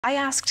I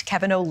asked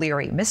Kevin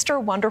O'Leary,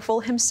 Mr.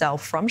 Wonderful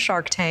himself from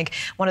Shark Tank,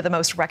 one of the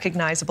most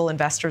recognizable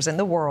investors in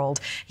the world.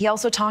 He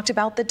also talked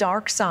about the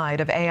dark side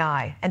of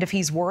AI and if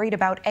he's worried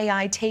about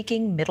AI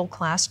taking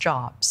middle-class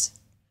jobs.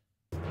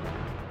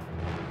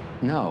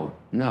 No.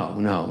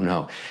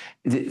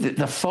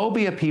 The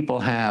phobia people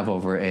have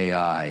over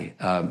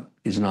AI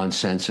is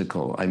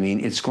nonsensical. I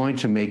mean, it's going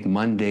to make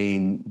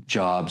mundane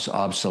jobs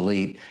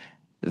obsolete.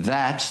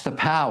 That's the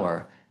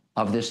power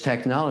of this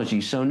technology.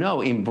 So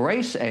no,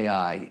 embrace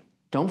AI.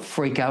 Don't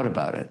freak out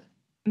about it.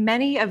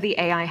 Many of the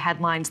AI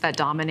headlines that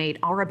dominate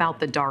are about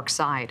the dark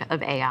side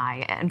of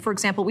AI. And for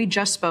example, we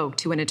just spoke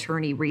to an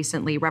attorney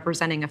recently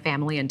representing a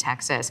family in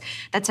Texas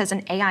that says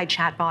an AI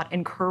chatbot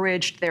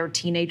encouraged their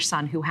teenage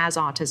son who has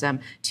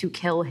autism to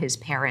kill his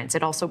parents.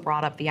 It also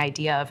brought up the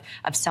idea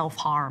of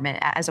self-harm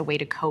as a way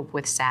to cope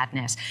with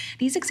sadness.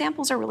 These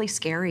examples are really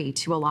scary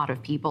to a lot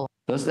of people.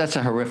 That's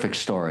a horrific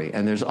story,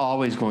 and there's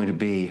always going to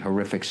be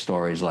horrific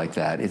stories like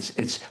that.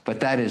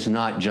 But that is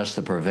not just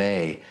the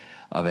purvey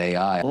of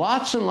AI.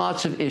 Lots and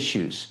lots of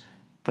issues,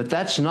 but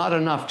that's not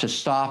enough to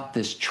stop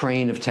this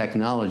train of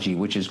technology,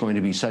 which is going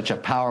to be such a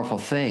powerful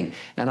thing.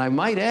 And I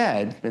might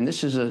add, and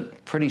this is a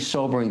pretty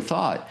sobering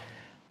thought,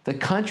 the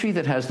country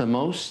that has the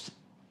most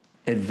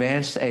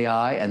advanced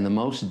AI and the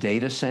most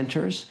data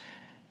centers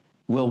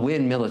will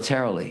win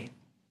militarily.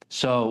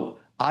 So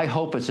I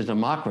hope it's a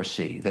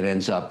democracy that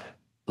ends up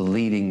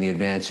leading the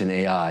advance in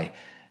AI,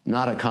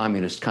 not a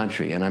communist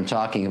country, and I'm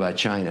talking about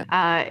China.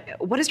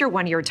 What is your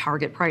one-year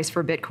target price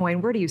for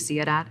Bitcoin? Where do you see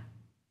it at?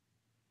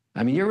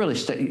 I mean,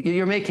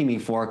 you're making me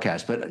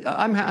forecast, but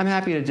I'm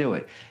happy to do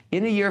it.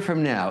 In a year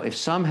from now, if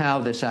somehow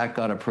this act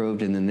got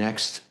approved in the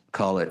next,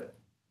 call it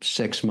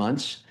 6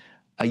 months,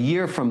 a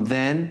year from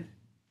then,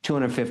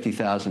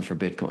 250,000 for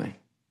Bitcoin.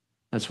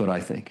 That's what I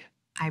think.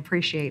 I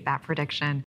appreciate that prediction.